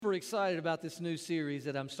super excited about this new series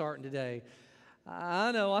that I'm starting today.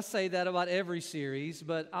 I know I say that about every series,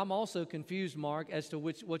 but I'm also confused, Mark, as to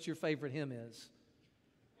what your favorite hymn is.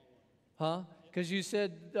 Huh? Because you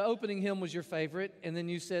said the opening hymn was your favorite, and then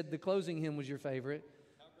you said the closing hymn was your favorite.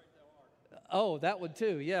 Oh, that one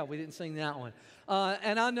too. Yeah, we didn't sing that one.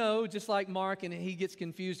 And I know, just like Mark, and he gets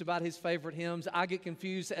confused about his favorite hymns, I get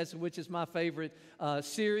confused as to which is my favorite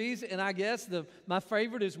series, and I guess my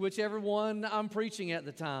favorite is whichever one I'm preaching at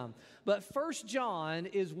the time. But 1 John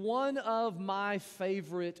is one of my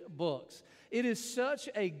favorite books. It is such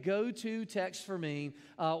a go-to text for me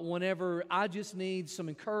whenever I just need some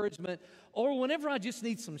encouragement or whenever I just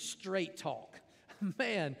need some straight talk.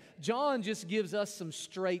 Man, John just gives us some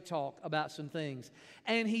straight talk about some things.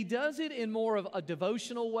 And he does it in more of a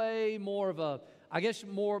devotional way, more of a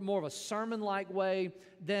sermon-like way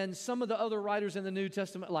than some of the other writers in the New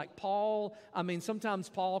Testament, like Paul. I mean, sometimes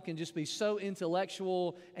Paul can just be so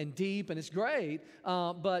intellectual and deep, and it's great.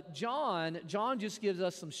 But John just gives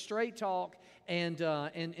us some straight talk and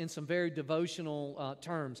in some very devotional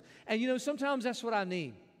terms. And you know, sometimes that's what I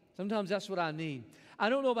need. I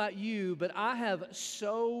don't know about you, but I have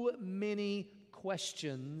so many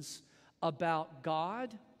questions about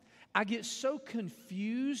God. I get so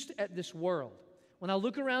confused at this world. When I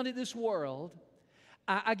look around at this world,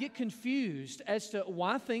 I get confused as to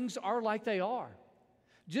why things are like they are.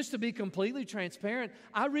 Just to be completely transparent,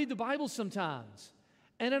 I read the Bible sometimes,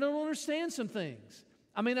 and I don't understand some things.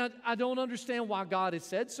 I mean, I don't understand why God has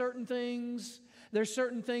said certain things. There's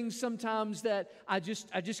certain things sometimes that I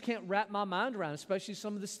just can't wrap my mind around, especially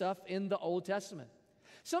some of the stuff in the Old Testament.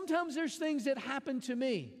 Sometimes there's things that happen to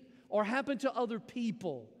me or happen to other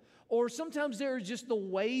people, or sometimes there are just the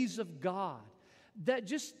ways of God that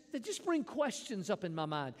just bring questions up in my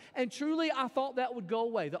mind. And truly, I thought that would go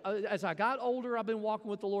away. As I got older, I've been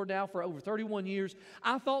walking with the Lord now for over 31 years.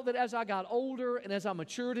 I thought that as I got older and as I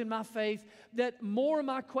matured in my faith, that more of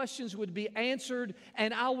my questions would be answered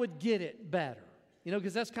and I would get it better. You know,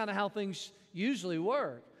 because that's kind of how things usually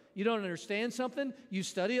work. You don't understand something, you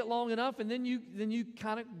study it long enough, and then you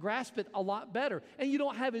kind of grasp it a lot better, and you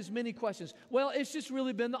don't have as many questions. Well, it's just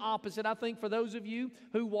really been the opposite. I think for those of you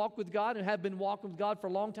who walk with God and have been walking with God for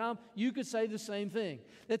a long time, you could say the same thing.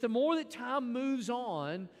 That the more that time moves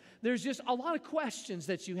on, there's just a lot of questions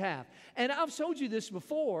that you have. And I've told you this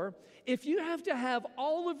before, if you have to have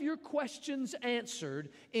all of your questions answered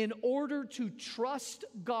in order to trust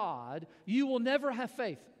God, you will never have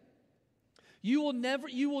faith. You will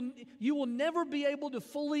never be able to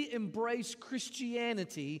fully embrace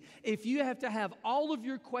Christianity if you have to have all of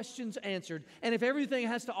your questions answered and if everything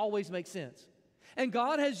has to always make sense. And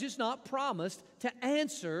God has just not promised to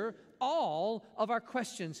answer all of our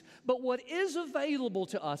questions. But what is available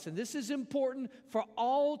to us, and this is important for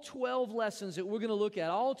all 12 lessons that we're going to look at,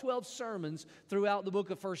 all 12 sermons throughout the book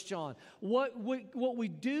of 1 John, what we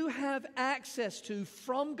do have access to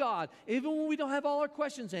from God, even when we don't have all our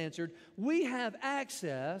questions answered, we have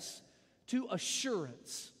access to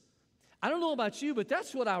assurance. I don't know about you, but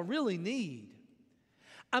that's what I really need.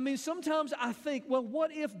 I mean, sometimes I think, well,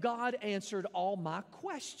 what if God answered all my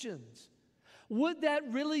questions? Would that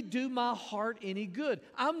really do my heart any good?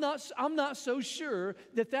 I'm not so sure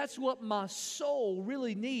that that's what my soul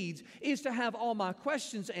really needs, is to have all my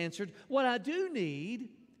questions answered. What I do need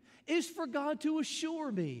is for God to assure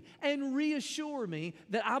me and reassure me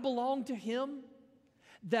that I belong to Him,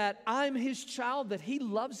 that I'm His child, that He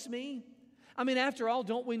loves me. I mean, after all,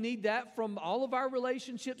 don't we need that from all of our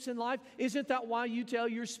relationships in life? Isn't that why you tell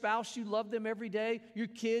your spouse you love them every day, your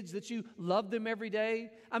kids that you love them every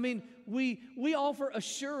day? I mean, we offer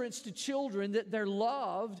assurance to children that they're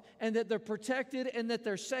loved and that they're protected and that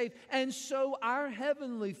they're safe. And so our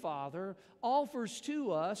Heavenly Father offers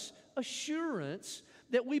to us assurance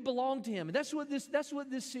that we belong to Him. And that's what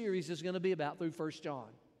this series is going to be about through 1 John.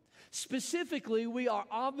 Specifically, we are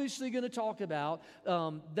obviously going to talk about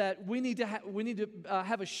that we need to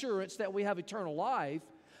have assurance that we have eternal life.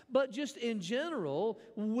 But just in general,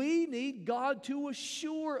 we need God to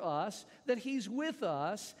assure us that He's with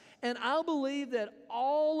us. And I believe that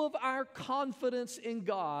all of our confidence in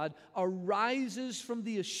God arises from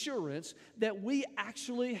the assurance that we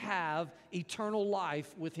actually have eternal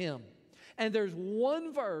life with Him. And there's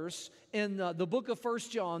one verse in the book of 1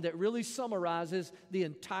 John that really summarizes the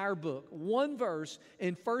entire book. One verse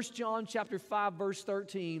in 1 John chapter 5, verse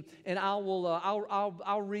 13. And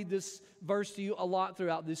I'll read this verse to you a lot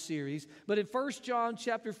throughout this series. But in 1 John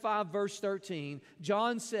chapter 5, verse 13,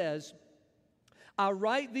 John says, I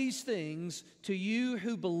write these things to you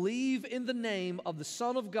who believe in the name of the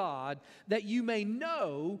Son of God, that you may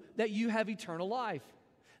know that you have eternal life.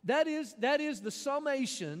 That is the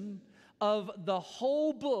summation of the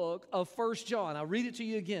whole book of 1 John. I'll read it to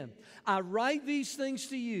you again. I write these things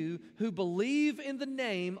to you who believe in the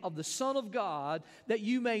name of the Son of God, that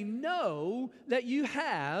you may know that you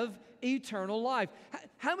have eternal life.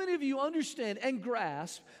 How many of you understand and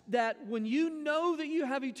grasp that when you know that you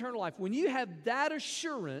have eternal life, when you have that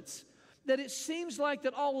assurance, that it seems like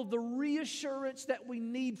that all of the reassurance that we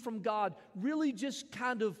need from God really just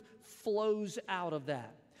kind of flows out of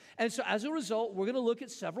that? And so as a result, we're going to look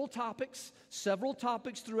at several topics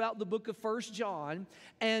throughout the book of 1 John,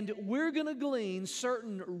 and we're going to glean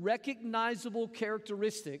certain recognizable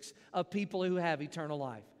characteristics of people who have eternal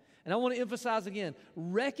life. And I want to emphasize again,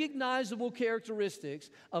 recognizable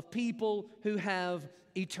characteristics of people who have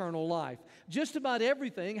eternal life. Just about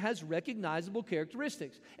everything has recognizable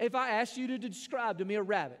characteristics. If I asked you to describe to me a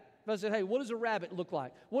rabbit, if I said, hey, what does a rabbit look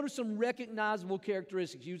like? What are some recognizable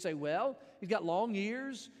characteristics? You'd say, well, he's got long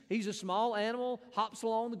ears, he's a small animal, hops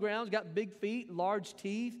along the ground, he's got big feet, large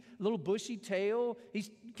teeth, a little bushy tail,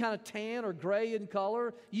 he's kind of tan or gray in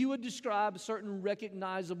color. You would describe certain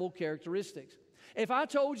recognizable characteristics. If I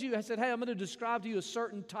told you, I said, hey, I'm going to describe to you a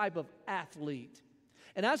certain type of athlete,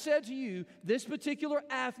 and I said to you, this particular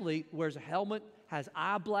athlete wears a helmet, has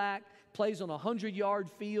eye black, plays on a 100-yard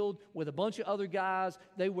field with a bunch of other guys.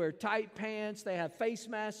 They wear tight pants. They have face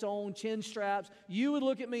masks on, chin straps. You would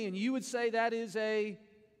look at me and you would say that is a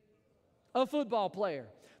football player.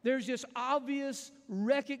 There's just obvious,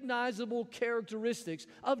 recognizable characteristics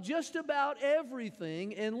of just about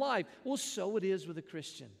everything in life. Well, so it is with a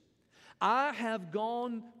Christian. I have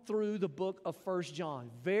gone through the book of 1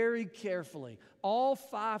 John very carefully, all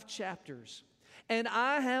 5 chapters, and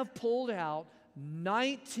I have pulled out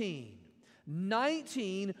 19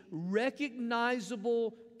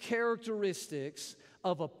 recognizable characteristics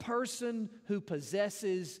of a person who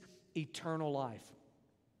possesses eternal life.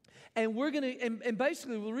 And we're going to, and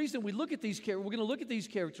basically the reason we're going to look at these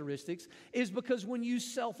characteristics is because when you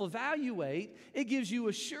self-evaluate, it gives you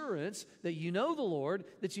assurance that you know the Lord,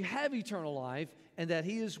 that you have eternal life, and that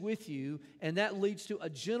He is with you, and that leads to a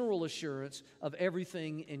general assurance of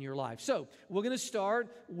everything in your life. So, we're going to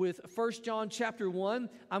start with 1 John chapter 1.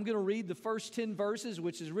 I'm going to read the first 10 verses,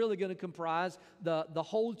 which is really going to comprise the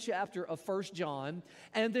whole chapter of 1 John.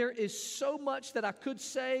 And there is so much that I could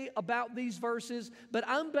say about these verses, but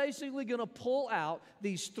I'm basically going to pull out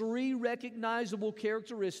these 3 recognizable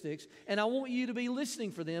characteristics, and I want you to be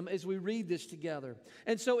listening for them as we read this together.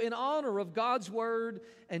 And so, in honor of God's Word,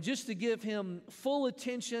 and just to give Him full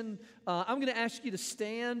attention, I'm going to ask you to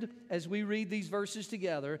stand as we read these verses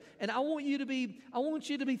together. And I want you to be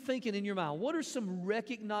thinking in your mind, what are some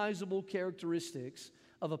recognizable characteristics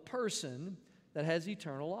of a person that has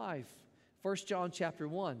eternal life? 1 John chapter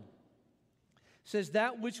 1 says,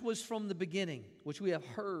 that which was from the beginning, which we have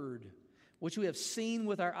heard, which we have seen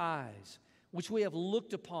with our eyes, which we have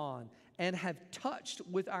looked upon and have touched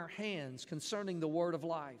with our hands concerning the word of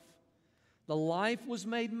life. The life was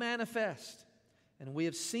made manifest, and we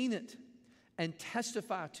have seen it, and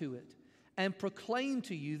testify to it, and proclaim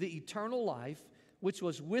to you the eternal life which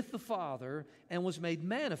was with the Father and was made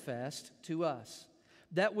manifest to us.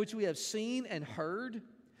 That which we have seen and heard,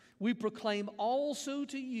 we proclaim also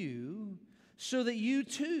to you, so that you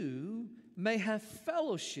too may have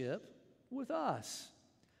fellowship with us.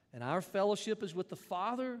 And our fellowship is with the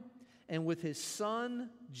Father and with His Son,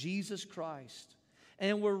 Jesus Christ.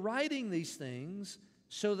 And we're writing these things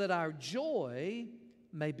so that our joy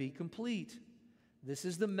may be complete. This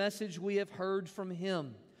is the message we have heard from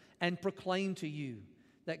Him and proclaim to you,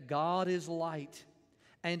 that God is light,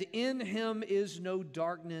 and in Him is no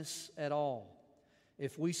darkness at all.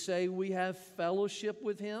 If we say we have fellowship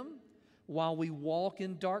with Him while we walk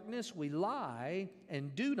in darkness, we lie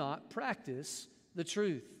and do not practice the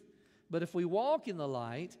truth. But if we walk in the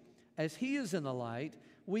light, as He is in the light,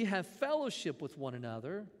 we have fellowship with one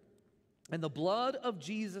another, and the blood of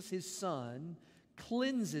Jesus, His Son,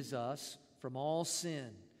 cleanses us from all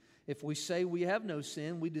sin. If we say we have no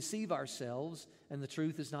sin, we deceive ourselves, and the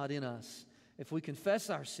truth is not in us. If we confess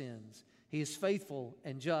our sins, He is faithful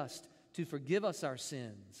and just to forgive us our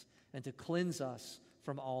sins and to cleanse us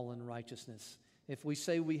from all unrighteousness. If we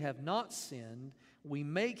say we have not sinned, we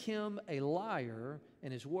make Him a liar,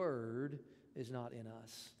 and His word is not in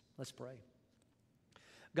us. Let's pray.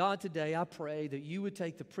 God, today I pray that you would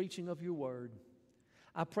take the preaching of your word.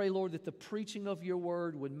 I pray, Lord, that the preaching of your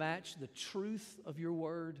word would match the truth of your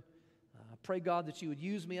word. I pray, God, that you would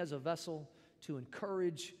use me as a vessel to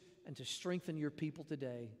encourage and to strengthen your people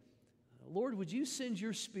today. Lord, would you send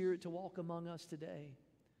your Spirit to walk among us today?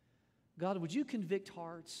 God, would you convict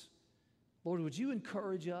hearts? Lord, would you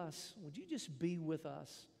encourage us? Would you just be with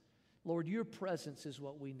us? Lord, your presence is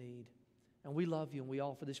what we need. And we love you, and we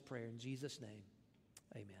offer this prayer in Jesus' name.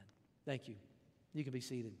 Amen. Thank you. You can be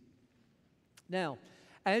seated. Now,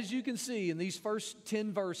 as you can see in these first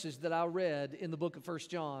 10 verses that I read in the book of 1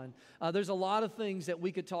 John, there's a lot of things that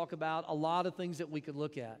we could talk about, a lot of things that we could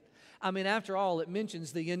look at. I mean, after all, it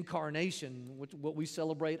mentions the incarnation, what we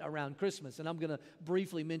celebrate around Christmas, and I'm going to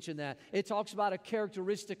briefly mention that. It talks about a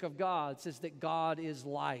characteristic of God. It says that God is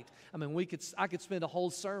light. I mean, I could spend a whole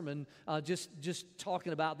sermon just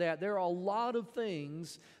talking about that. There are a lot of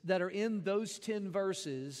things that are in those 10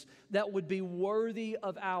 verses that would be worthy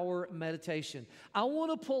of our meditation. I want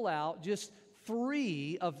to pull out just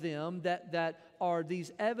 3 of them that are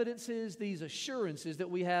these evidences, these assurances that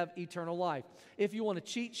we have eternal life. If you want a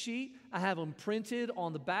cheat sheet, I have them printed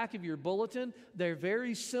on the back of your bulletin. They're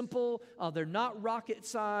very simple. They're not rocket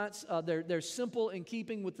science. They're simple in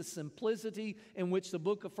keeping with the simplicity in which the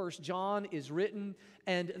book of 1 John is written.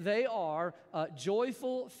 And they are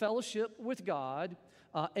joyful fellowship with God,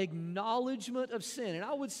 acknowledgement of sin, and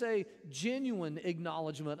I would say genuine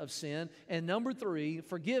acknowledgement of sin, and number 3,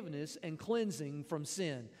 forgiveness and cleansing from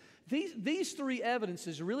sin. These 3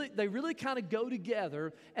 evidences really kind of go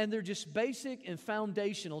together, and they're just basic and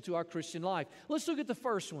foundational to our Christian life. Let's look at the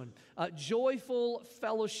first one, joyful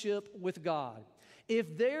fellowship with God.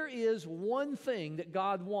 If there is one thing that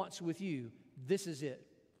God wants with you, this is it.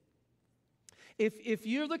 If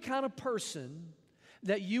you're the kind of person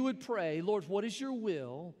that you would pray, Lord, what is your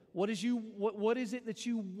will? What is it that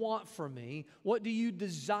you want from me? What do you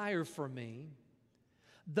desire from me?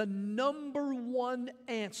 The number one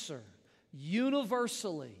answer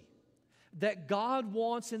universally that God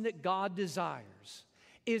wants and that God desires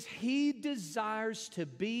is He desires to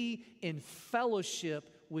be in fellowship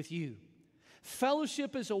with you.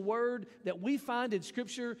 Fellowship is a word that we find in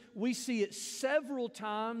Scripture. We see it several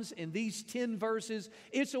times in these 10 verses.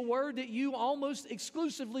 It's a word that you almost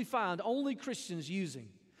exclusively find only Christians using.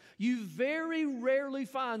 You very rarely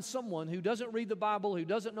find someone who doesn't read the Bible, who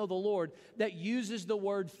doesn't know the Lord, that uses the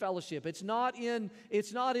word fellowship. It's not in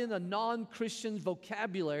a non-Christian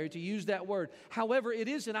vocabulary to use that word. However, it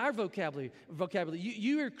is in our vocabulary.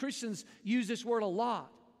 You hear Christians use this word a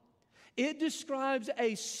lot. It describes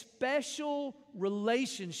a special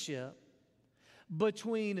relationship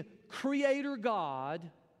between Creator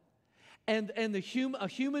God and a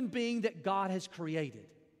human being that God has created.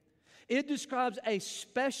 It describes a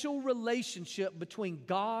special relationship between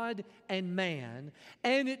God and man.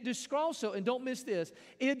 And it describes also, and don't miss this,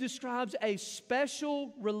 it describes a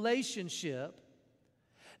special relationship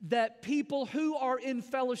that people who are in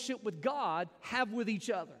fellowship with God have with each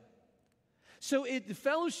other. So the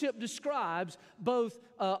fellowship describes both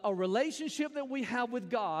a relationship that we have with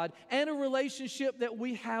God and a relationship that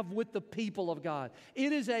we have with the people of God.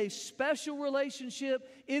 It is a special relationship.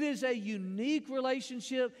 It is a unique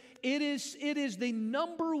relationship. It is the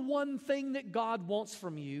number one thing that God wants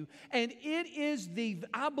from you. And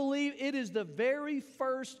I believe it is the very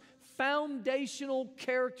first foundational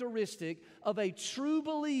characteristic of a true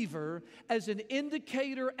believer as an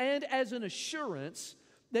indicator and as an assurance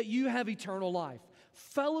that you have eternal life.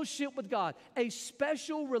 Fellowship with God, a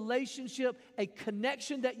special relationship, a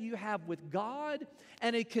connection that you have with God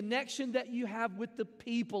and a connection that you have with the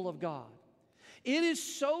people of God. It is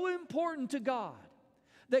so important to God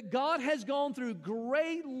that God has gone through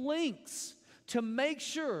great lengths to make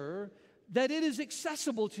sure that it is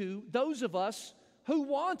accessible to those of us who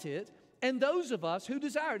want it and those of us who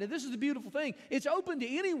desire it. And this is the beautiful thing. It's open to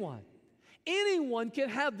anyone. Anyone can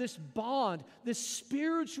have this bond, this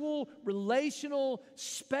spiritual, relational,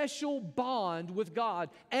 special bond with God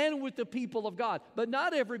and with the people of God. But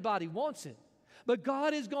not everybody wants it. But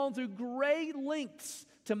God has gone through great lengths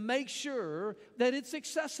to make sure that it's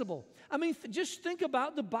accessible. I mean, just think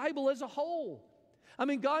about the Bible as a whole. I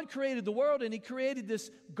mean, God created the world and He created this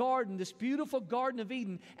garden, this beautiful Garden of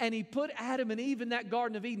Eden, and He put Adam and Eve in that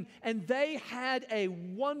Garden of Eden, and they had a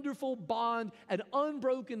wonderful bond, an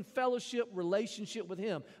unbroken fellowship relationship with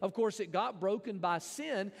Him. Of course, it got broken by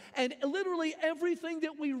sin, and literally everything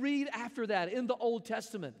that we read after that in the Old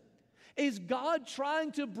Testament is God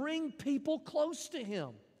trying to bring people close to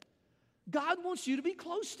Him. God wants you to be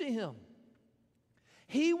close to Him.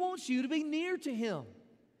 He wants you to be near to Him.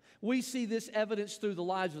 We see this evidence through the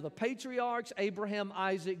lives of the patriarchs, Abraham,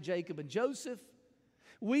 Isaac, Jacob, and Joseph.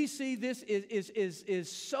 We see this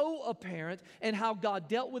is so apparent in how God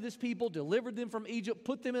dealt with His people, delivered them from Egypt,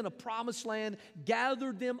 put them in a promised land,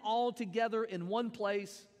 gathered them all together in one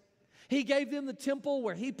place. He gave them the temple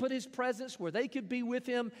where He put His presence, where they could be with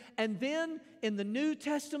Him. And then in the New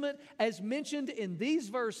Testament, as mentioned in these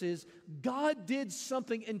verses, God did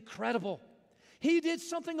something incredible. He did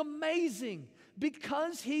something amazing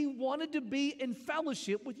because he wanted to be in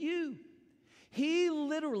fellowship with you. He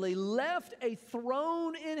literally left a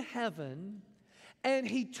throne in heaven and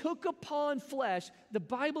he took upon flesh. The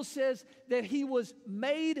Bible says that he was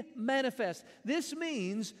made manifest. This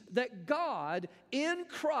means that God in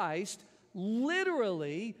Christ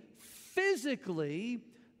literally, physically,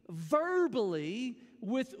 verbally,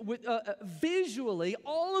 visually,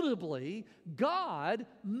 audibly, God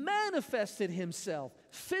manifested himself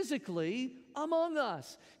physically among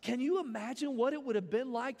us. Can you imagine what it would have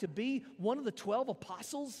been like to be one of the 12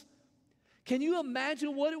 apostles? Can you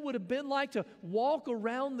imagine what it would have been like to walk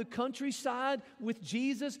around the countryside with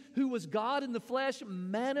Jesus, who was God in the flesh,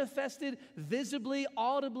 manifested visibly,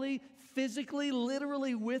 audibly, physically,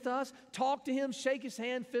 literally with us, talk to him, shake his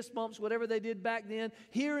hand, fist bumps, whatever they did back then,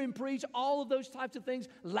 hear him preach, all of those types of things,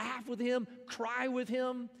 laugh with him, cry with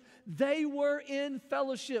him. They were in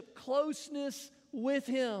fellowship, closeness with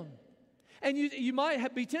him. And you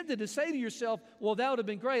might be tempted to say to yourself, well, that would have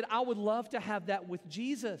been great. I would love to have that with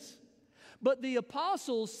Jesus. But the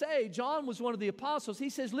apostles say, John was one of the apostles, he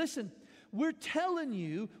says, listen, we're telling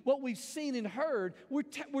you what we've seen and heard.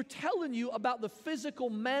 We're telling you about the physical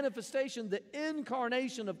manifestation, the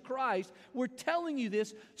incarnation of Christ. We're telling you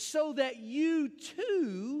this so that you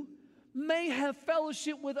too may have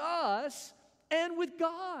fellowship with us and with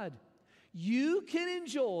God. You can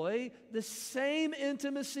enjoy the same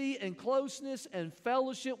intimacy and closeness and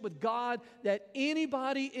fellowship with God that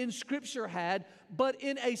anybody in Scripture had, but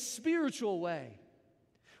in a spiritual way,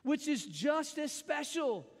 which is just as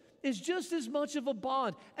special. Is just as much of a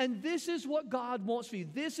bond. And this is what God wants for you.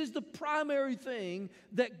 This is the primary thing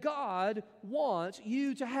that God wants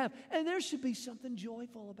you to have. And there should be something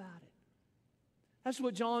joyful about it. That's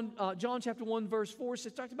what John chapter 1, verse 4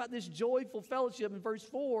 says. Talked about this joyful fellowship. In verse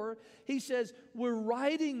 4, he says, we're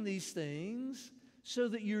writing these things so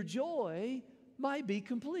that your joy might be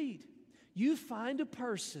complete. You find a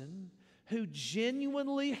person who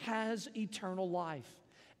genuinely has eternal life.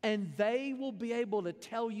 And they will be able to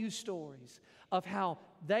tell you stories of how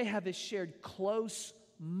they have shared close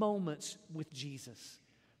moments with Jesus.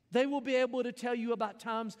 They will be able to tell you about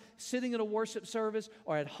times sitting in a worship service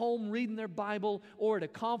or at home reading their Bible or at a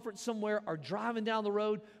conference somewhere or driving down the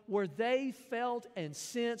road where they felt and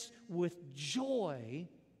sensed with joy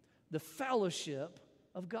the fellowship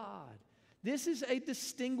of God. This is a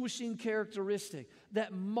distinguishing characteristic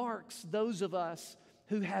that marks those of us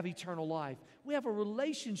who have eternal life. We have a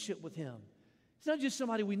relationship with him. It's not just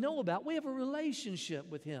somebody we know about. We have a relationship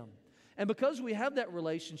with him. And because we have that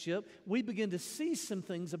relationship, we begin to see some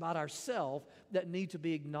things about ourselves that need to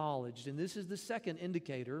be acknowledged. And this is the second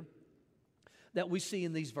indicator that we see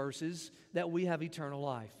in these verses that we have eternal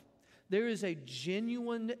life. There is a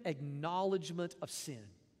genuine acknowledgement of sin.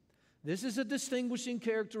 This is a distinguishing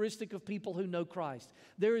characteristic of people who know Christ.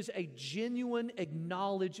 There is a genuine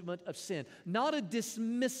acknowledgement of sin, not a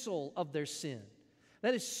dismissal of their sin.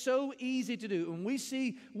 That is so easy to do. And we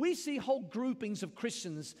see whole groupings of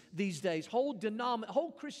Christians these days, whole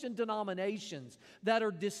Christian denominations that are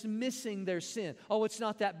dismissing their sin. Oh, it's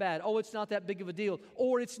not that bad. Oh, it's not that big of a deal.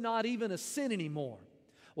 Or it's not even a sin anymore.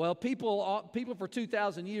 Well, people for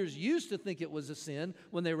 2,000 years used to think it was a sin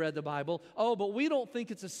when they read the Bible. Oh, but we don't think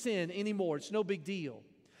it's a sin anymore. It's no big deal.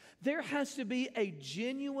 There has to be a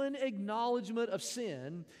genuine acknowledgement of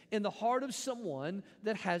sin in the heart of someone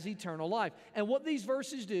that has eternal life. And what these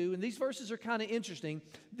verses do, and these verses are kind of interesting,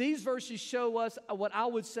 these verses show us what I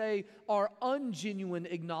would say are ungenuine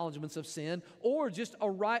acknowledgments of sin or just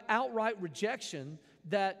outright rejection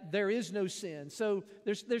that there is no sin. So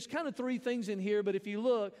there's kind of three things in here, but if you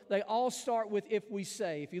look, they all start with if we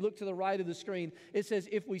say. If you look to the right of the screen, it says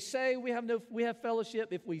if we say we have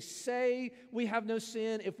fellowship, if we say we have no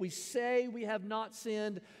sin, if we say we have not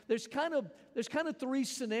sinned. There's kind of three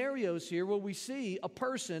scenarios here where we see a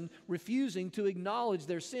person refusing to acknowledge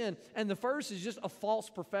their sin. And the first is just a false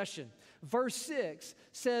profession. Verse 6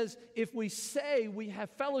 says, if we say we have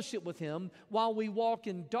fellowship with him while we walk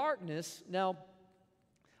in darkness. Now,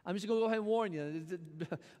 I'm just going to go ahead and warn you.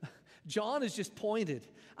 John is just pointed.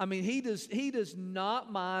 I mean, he does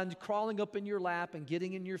not mind crawling up in your lap and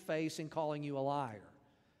getting in your face and calling you a liar.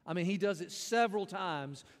 I mean, he does it several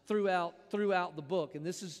times throughout the book. And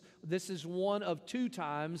this is one of two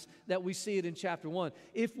times that we see it in chapter 1.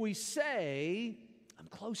 If we say, I'm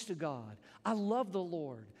close to God, I love the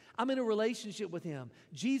Lord, I'm in a relationship with him,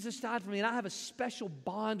 Jesus died for me, and I have a special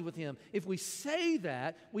bond with him. If we say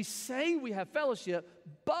that, we say we have fellowship,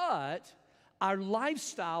 but our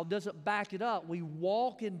lifestyle doesn't back it up. We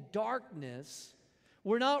walk in darkness.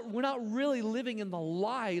 We're not really living in the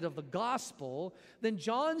light of the gospel. Then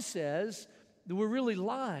John says we're really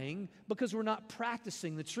lying because we're not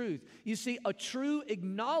practicing the truth. You see, a true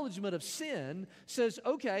acknowledgement of sin says,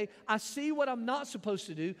 okay, I see what I'm not supposed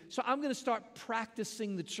to do, so I'm going to start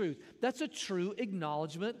practicing the truth. That's a true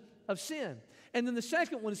acknowledgement of sin. And then the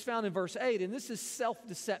second one is found in verse 8, and this is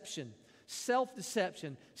self-deception.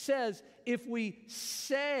 Self-deception says if we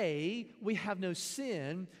say we have no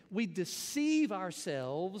sin, we deceive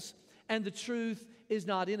ourselves and the truth is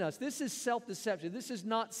not in us. This is self-deception. This is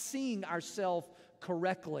not seeing ourselves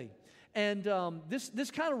correctly. And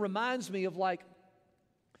this kind of reminds me of like,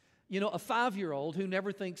 a 5-year-old who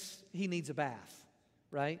never thinks he needs a bath,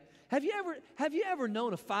 right? Have you ever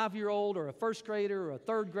known a 5-year-old or a first grader or a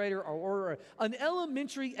third grader or an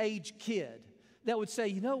elementary age kid that would say,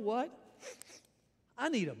 you know what? I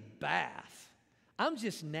need a bath. I'm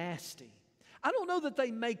just nasty. I don't know that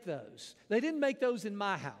they make those. They didn't make those in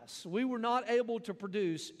my house. We were not able to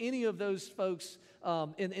produce any of those folks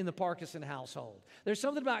in the Parkinson household. There's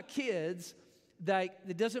something about kids that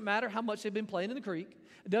it doesn't matter how much they've been playing in the creek.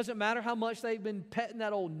 It doesn't matter how much they've been petting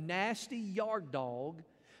that old nasty yard dog.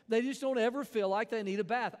 They just don't ever feel like they need a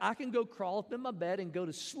bath. I can go crawl up in my bed and go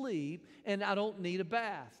to sleep, and I don't need a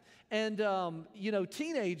bath. And,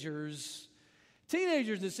 teenagers,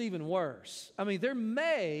 it's even worse. I mean, there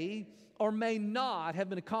may or may not have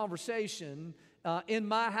been a conversation in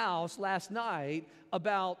my house last night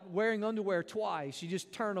about wearing underwear twice. You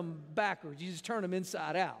just turn them backwards. You just turn them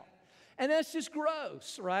inside out. And that's just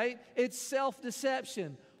gross, right? It's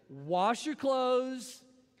self-deception. Wash your clothes,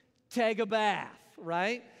 take a bath,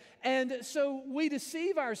 right? And so we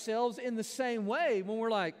deceive ourselves in the same way when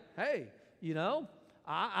we're like, hey,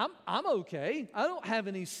 I'm okay. I don't have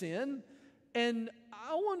any sin. And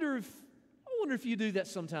I wonder if you do that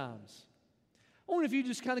sometimes. I wonder if you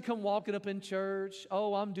just kind of come walking up in church,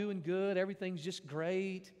 oh, I'm doing good, everything's just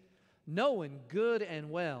great, knowing good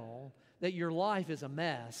and well that your life is a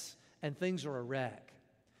mess and things are a wreck.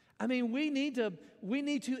 I mean, we need to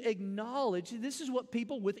acknowledge this is what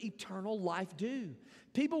people with eternal life do.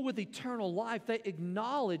 People with eternal life, they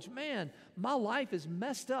acknowledge, man, my life is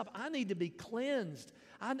messed up. I need to be cleansed.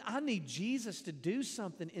 I need Jesus to do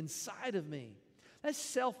something inside of me. That's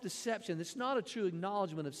self-deception. It's not a true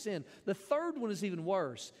acknowledgement of sin. The third one is even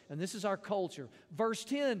worse, and this is our culture. Verse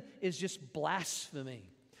 10 is just blasphemy.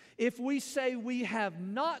 If we say we have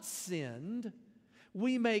not sinned,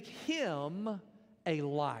 we make him a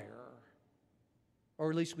liar,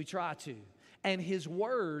 or at least we try to. And his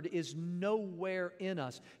word is nowhere in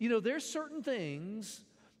us. There's certain things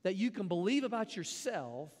that you can believe about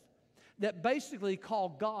yourself that basically call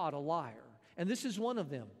God a liar. And this is one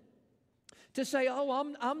of them. To say,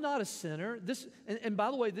 oh, I'm not a sinner. And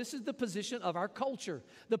by the way, this is the position of our culture.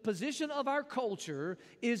 The position of our culture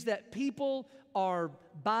is that people are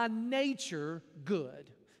by nature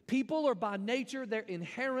good. People are by nature, they're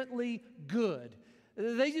inherently good.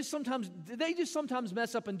 They just sometimes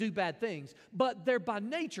mess up and do bad things, but they're by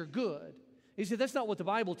nature good. You see, that's not what the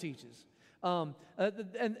Bible teaches. But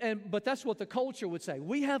that's what the culture would say.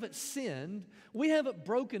 We haven't sinned. We haven't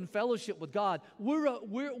broken fellowship with God.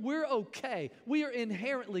 We're okay. We are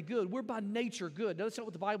inherently good. We're by nature good. No, that's not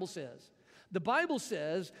what the Bible says. The Bible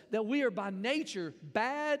says that we are by nature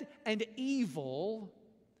bad and evil,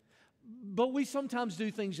 but we sometimes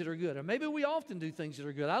do things that are good. Or maybe we often do things that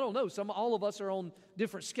are good. I don't know. All of us are on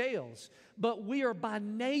different scales. But we are by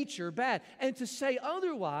nature bad. And to say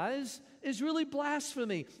otherwise is really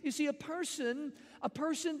blasphemy. You see, a person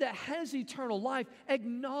that has eternal life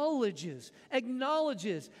acknowledges,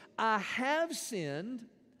 I have sinned.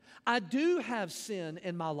 I do have sin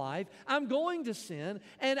in my life. I'm going to sin.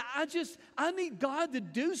 And I need God to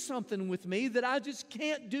do something with me that I just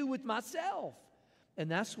can't do with myself. And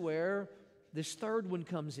that's where this third one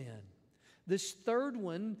comes in. This third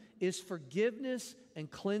one is forgiveness and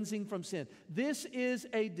cleansing from sin. This is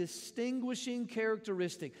a distinguishing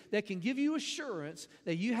characteristic that can give you assurance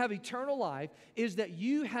that you have eternal life, is that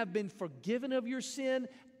you have been forgiven of your sin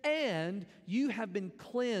and you have been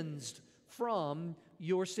cleansed from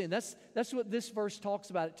your sin. That's what this verse talks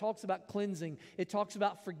about. It talks about cleansing. It talks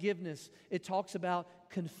about forgiveness. It talks about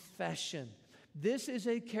confession. This is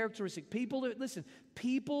a characteristic.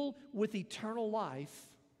 People with eternal life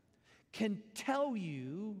can tell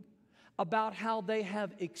you about how they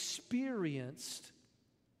have experienced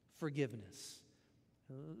forgiveness.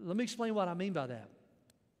 Let me explain what I mean by that.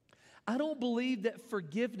 I don't believe that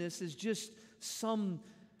forgiveness is just some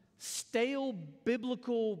stale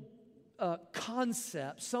biblical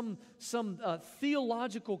concept, some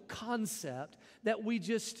theological concept that we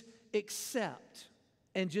just accept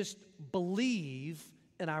and just believe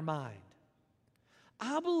in our mind.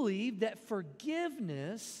 I believe that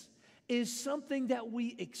forgiveness is something that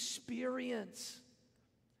we experience.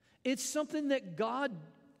 It's something that God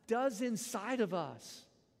does inside of us.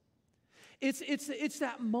 It's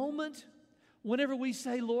that moment whenever we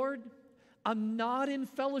say, Lord, I'm not in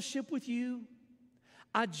fellowship with you.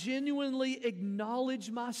 I genuinely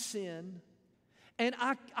acknowledge my sin, and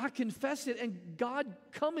I confess it, and God,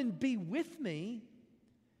 come and be with me.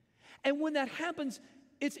 And when that happens,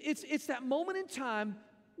 it's that moment in time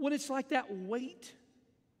when it's like that weight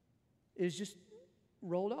is just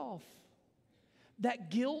rolled off.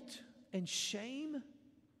 That guilt and shame,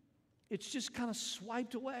 it's just kind of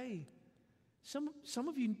swiped away. Some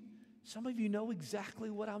of you know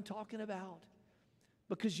exactly what I'm talking about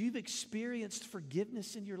because you've experienced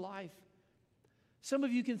forgiveness in your life. Some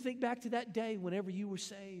of you can think back to that day whenever you were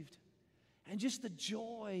saved and just the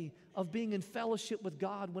joy of being in fellowship with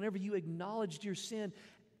God whenever you acknowledged your sin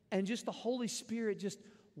and just the Holy Spirit just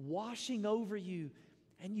washing over you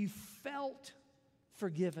and you felt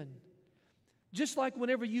forgiven. Just like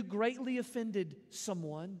whenever you greatly offended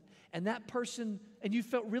someone and that person, and you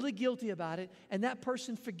felt really guilty about it, and that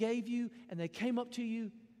person forgave you and they came up to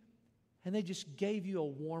you and they just gave you a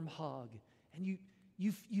warm hug and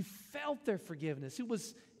you felt their forgiveness.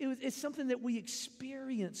 It's something that we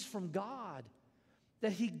experience from God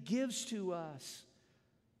that He gives to us.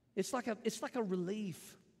 It's like a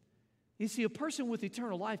relief. You see, a person with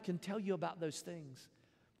eternal life can tell you about those things.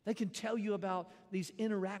 They can tell you about these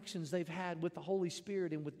interactions they've had with the Holy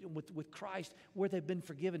Spirit and with Christ where they've been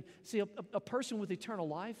forgiven. See, a person with eternal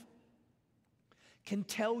life can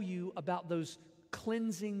tell you about those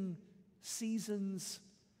cleansing seasons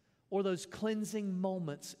or those cleansing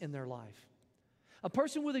moments in their life. A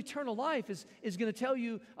person with eternal life is going to tell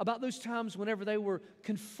you about those times whenever they were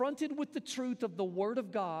confronted with the truth of the Word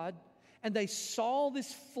of God and they saw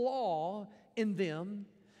this flaw in them.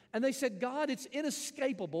 And they said, God, it's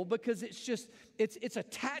inescapable because it's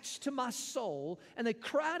attached to my soul. And they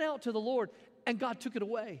cried out to the Lord, and God took it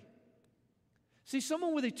away. See,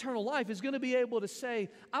 someone with eternal life is going to be able to say,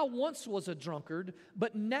 I once was a drunkard,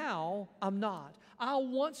 but now I'm not. I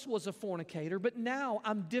once was a fornicator, but now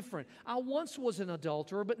I'm different. I once was an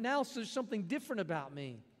adulterer, but now there's something different about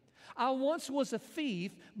me. I once was a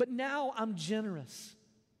thief, but now I'm generous.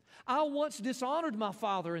 I once dishonored my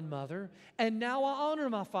father and mother, and now I honor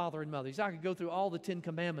my father and mother. I could go through all the 10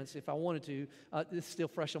 Commandments if I wanted to. It's still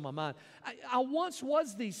fresh on my mind. I once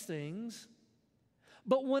was these things,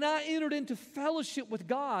 but when I entered into fellowship with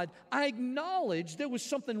God, I acknowledged there was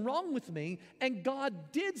something wrong with me, and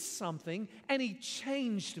God did something, and He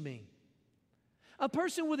changed me. A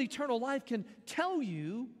person with eternal life can tell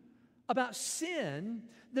you about sin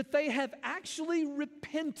that they have actually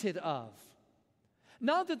repented of.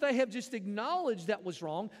 Not that they have just acknowledged that was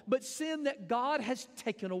wrong, but sin that God has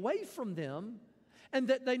taken away from them and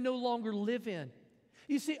that they no longer live in.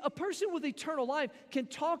 You see, a person with eternal life can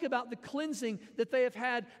talk about the cleansing that they have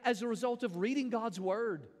had as a result of reading God's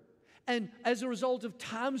Word and as a result of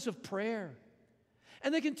times of prayer.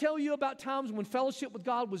 And they can tell you about times when fellowship with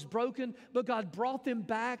God was broken, but God brought them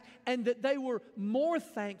back and that they were more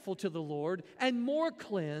thankful to the Lord and more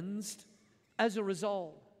cleansed as a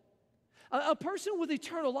result. A person with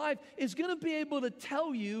eternal life is going to be able to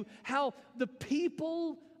tell you how the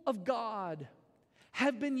people of God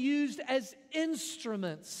have been used as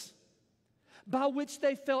instruments by which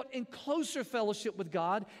they felt in closer fellowship with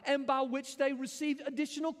God and by which they received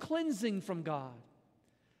additional cleansing from God.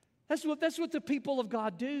 That's what the people of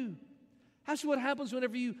God do. That's what happens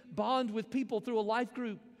whenever you bond with people through a life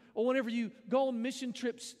group or whenever you go on mission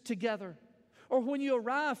trips together. Or when you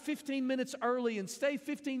arrive 15 minutes early and stay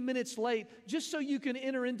 15 minutes late just so you can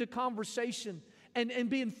enter into conversation and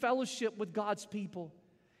be in fellowship with God's people.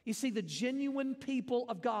 You see, the genuine people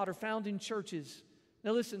of God are found in churches.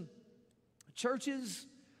 Now listen, churches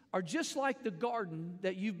are just like the garden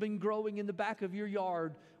that you've been growing in the back of your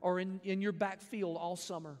yard or in your back field all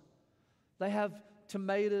summer. They have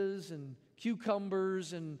tomatoes and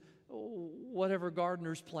cucumbers and whatever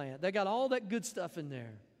gardeners plant. They got all that good stuff in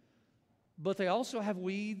there. But they also have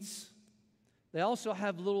weeds. They also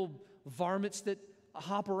have little varmints that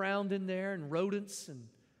hop around in there and rodents. And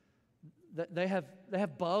they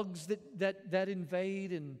have bugs that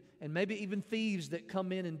invade and maybe even thieves that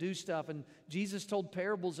come in and do stuff. And Jesus told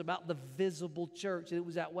parables about the visible church. It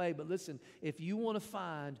was that way. But listen, if you want to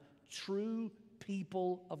find true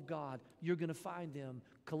people of God, you're going to find them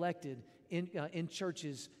collected in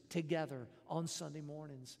churches together on Sunday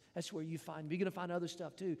mornings. That's where you find them. You're going to find other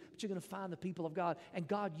stuff too, but you're going to find the people of God. And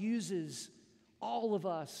God uses all of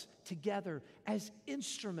us together as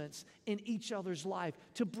instruments in each other's life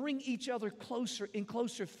to bring each other closer in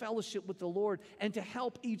closer fellowship with the Lord and to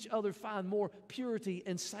help each other find more purity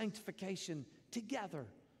and sanctification together.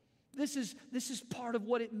 This is part of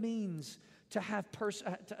what it means to have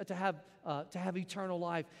eternal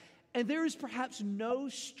life. And there is perhaps no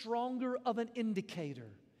stronger of an indicator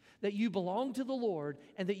that you belong to the Lord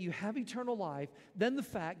and that you have eternal life than the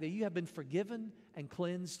fact that you have been forgiven and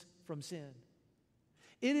cleansed from sin.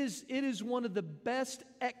 It is one of the best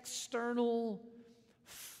external,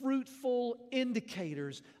 fruitful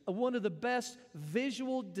indicators, one of the best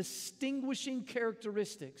visual distinguishing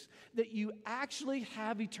characteristics that you actually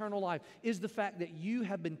have eternal life is the fact that you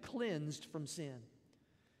have been cleansed from sin.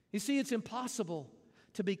 You see, it's impossible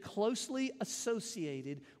to be closely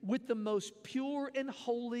associated with the most pure and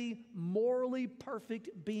holy, morally perfect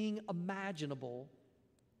being imaginable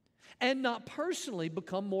and not personally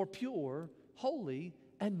become more pure, holy,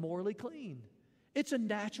 and morally clean. It's a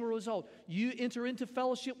natural result. You enter into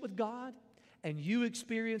fellowship with God and you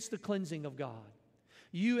experience the cleansing of God.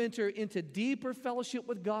 You enter into deeper fellowship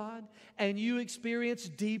with God and you experience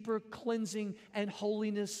deeper cleansing and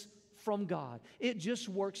holiness from God. It just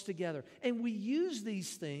works together. And we use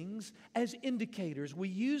these things as indicators. We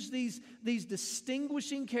use these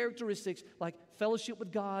distinguishing characteristics like fellowship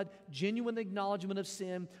with God, genuine acknowledgement of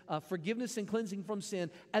sin, forgiveness and cleansing from sin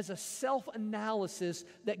as a self-analysis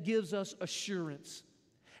that gives us assurance.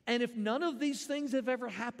 And if none of these things have ever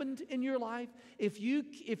happened in your life, if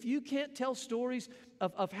you can't tell stories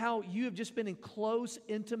of how you have just been in close,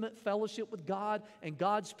 intimate fellowship with God and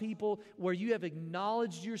God's people, where you have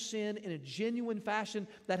acknowledged your sin in a genuine fashion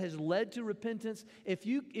that has led to repentance, if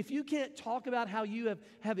you can't talk about how you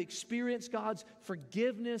have experienced God's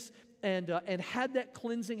forgiveness and had that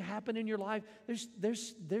cleansing happen in your life,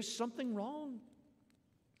 there's something wrong.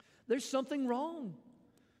 There's something wrong.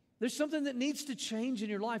 There's something that needs to change in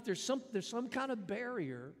your life. There's some kind of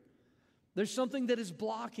barrier. There's something that is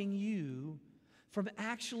blocking you from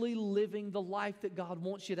actually living the life that God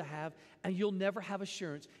wants you to have, and you'll never have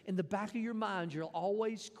assurance. In the back of your mind, you'll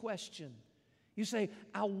always question. You say,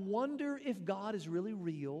 I wonder if God is really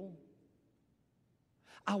real.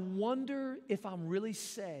 I wonder if I'm really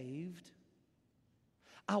saved.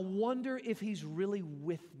 I wonder if He's really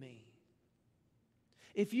with me.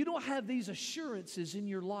 If you don't have these assurances in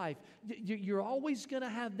your life, you're always going to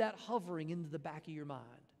have that hovering into the back of your mind.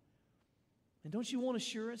 And don't you want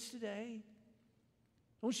assurance today?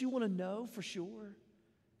 Don't you want to know for sure?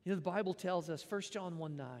 You know, the Bible tells us, 1 John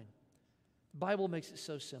 1:9, the Bible makes it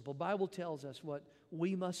so simple. The Bible tells us what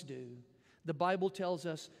we must do. The Bible tells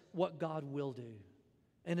us what God will do.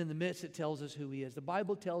 And in the midst, it tells us who He is. The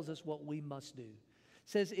Bible tells us what we must do. It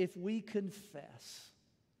says, if we confess.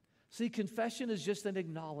 See, confession is just an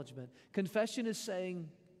acknowledgement. Confession is saying,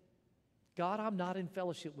 God, I'm not in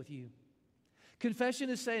fellowship with you. Confession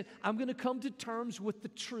is saying, I'm going to come to terms with the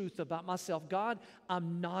truth about myself. God,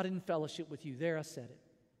 I'm not in fellowship with you. There, I said it.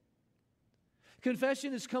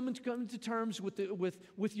 Confession is coming to terms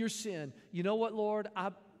with your sin. You know what, Lord?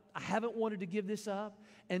 I haven't wanted to give this up,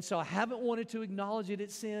 and so I haven't wanted to acknowledge it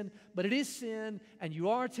as sin, but it is sin, and you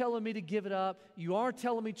are telling me to give it up. You are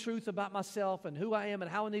telling me truth about myself and who I am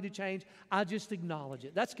and how I need to change. I just acknowledge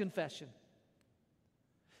it. That's confession.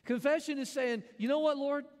 Confession is saying, you know what,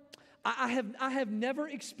 Lord? I have never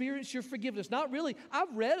experienced your forgiveness. Not really.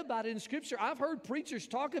 I've read about it in Scripture. I've heard preachers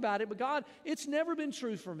talk about it, but God, it's never been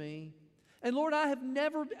true for me. And Lord, I have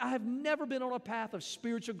never been on a path of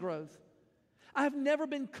spiritual growth. I have never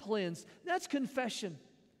been cleansed. That's confession.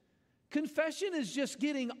 Confession is just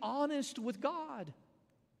getting honest with God.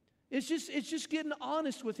 It's just getting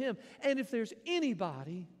honest with Him. And if there's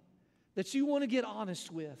anybody that you want to get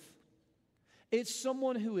honest with, it's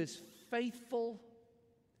someone who is faithful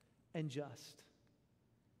and just.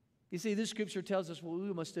 You see, this Scripture tells us what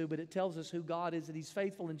we must do, but it tells us who God is, that He's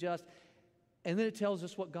faithful and just. And then it tells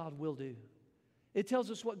us what God will do. It tells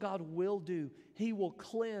us what God will do. He will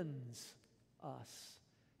cleanse us.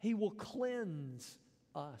 He will cleanse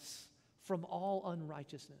us from all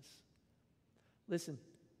unrighteousness. Listen,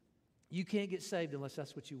 you can't get saved unless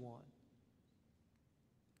that's what you want.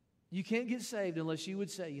 You can't get saved unless you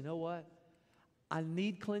would say, you know what? I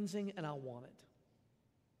need cleansing and I want it.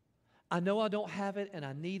 I know I don't have it and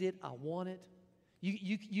I need it. I want it.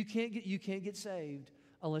 You can't get saved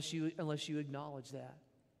unless you acknowledge that.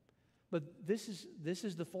 But this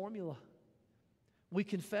is the formula. We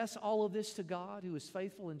confess all of this to God, who is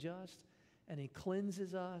faithful and just, and He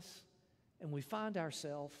cleanses us, and we find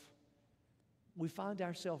ourselves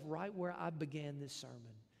right where I began this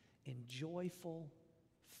sermon, in joyful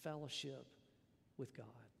fellowship with God.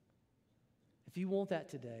 If you want that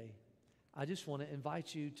today, I just want to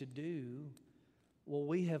invite you to do what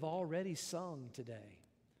we have already sung today,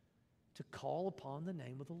 to call upon the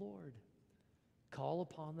name of the Lord. Call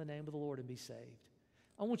upon the name of the Lord and be saved.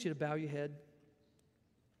 I want you to bow your head.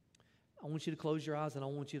 I want you to close your eyes, and I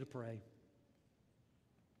want you to pray.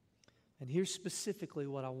 And here's specifically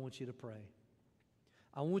what I want you to pray.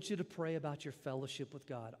 I want you to pray about your fellowship with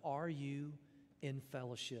God. Are you in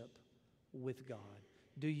fellowship with God?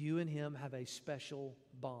 Do you and Him have a special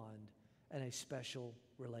bond and a special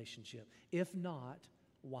relationship? If not,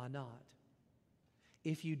 why not?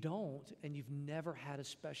 If you don't, and you've never had a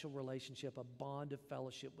special relationship, a bond of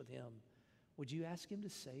fellowship with Him, would you ask Him to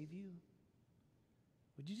save you?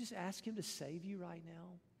 Would you just ask Him to save you right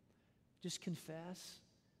now? Just confess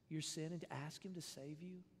your sin and ask Him to save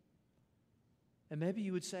you. And maybe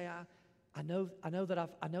you would say, I know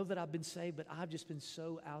that I've been saved, but I've just been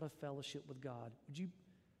so out of fellowship with God.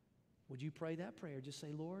 Would you pray that prayer? Just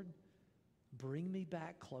say, Lord, bring me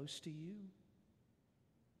back close to you.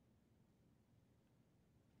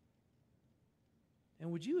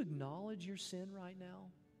 And would you acknowledge your sin right now?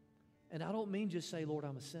 And I don't mean just say, Lord,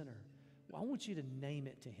 I'm a sinner. Well, I want you to name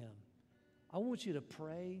it to Him. I want you to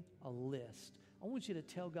pray a list. I want you to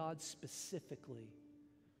tell God specifically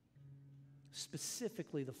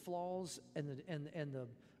the flaws and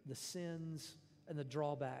the sins and the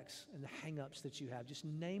drawbacks and the hang-ups that you have. Just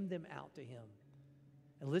name them out to Him.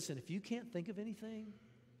 And listen, if you can't think of anything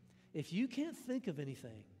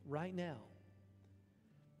right now,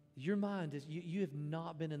 your mind is, you have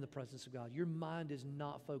not been in the presence of God. Your mind is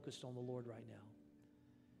not focused on the Lord right now.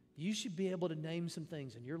 You should be able to name some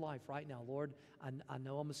things in your life right now. Lord, I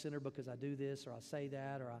know I'm a sinner because I do this, or I say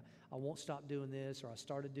that, or I won't stop doing this, or I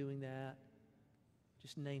started doing that.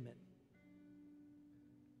 Just name it.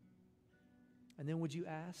 And then would you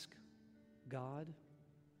ask God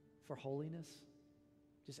for holiness?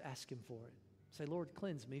 Just ask Him for it. Say, Lord,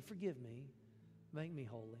 cleanse me, forgive me, make me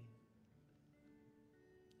holy.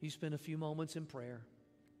 You spend a few moments in prayer,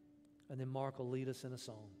 and then Mark will lead us in a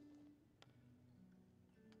song.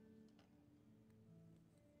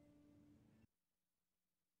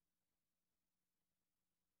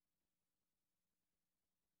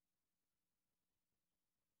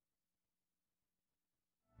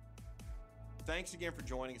 Thanks again for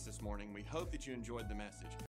joining us this morning. We hope that you enjoyed the message.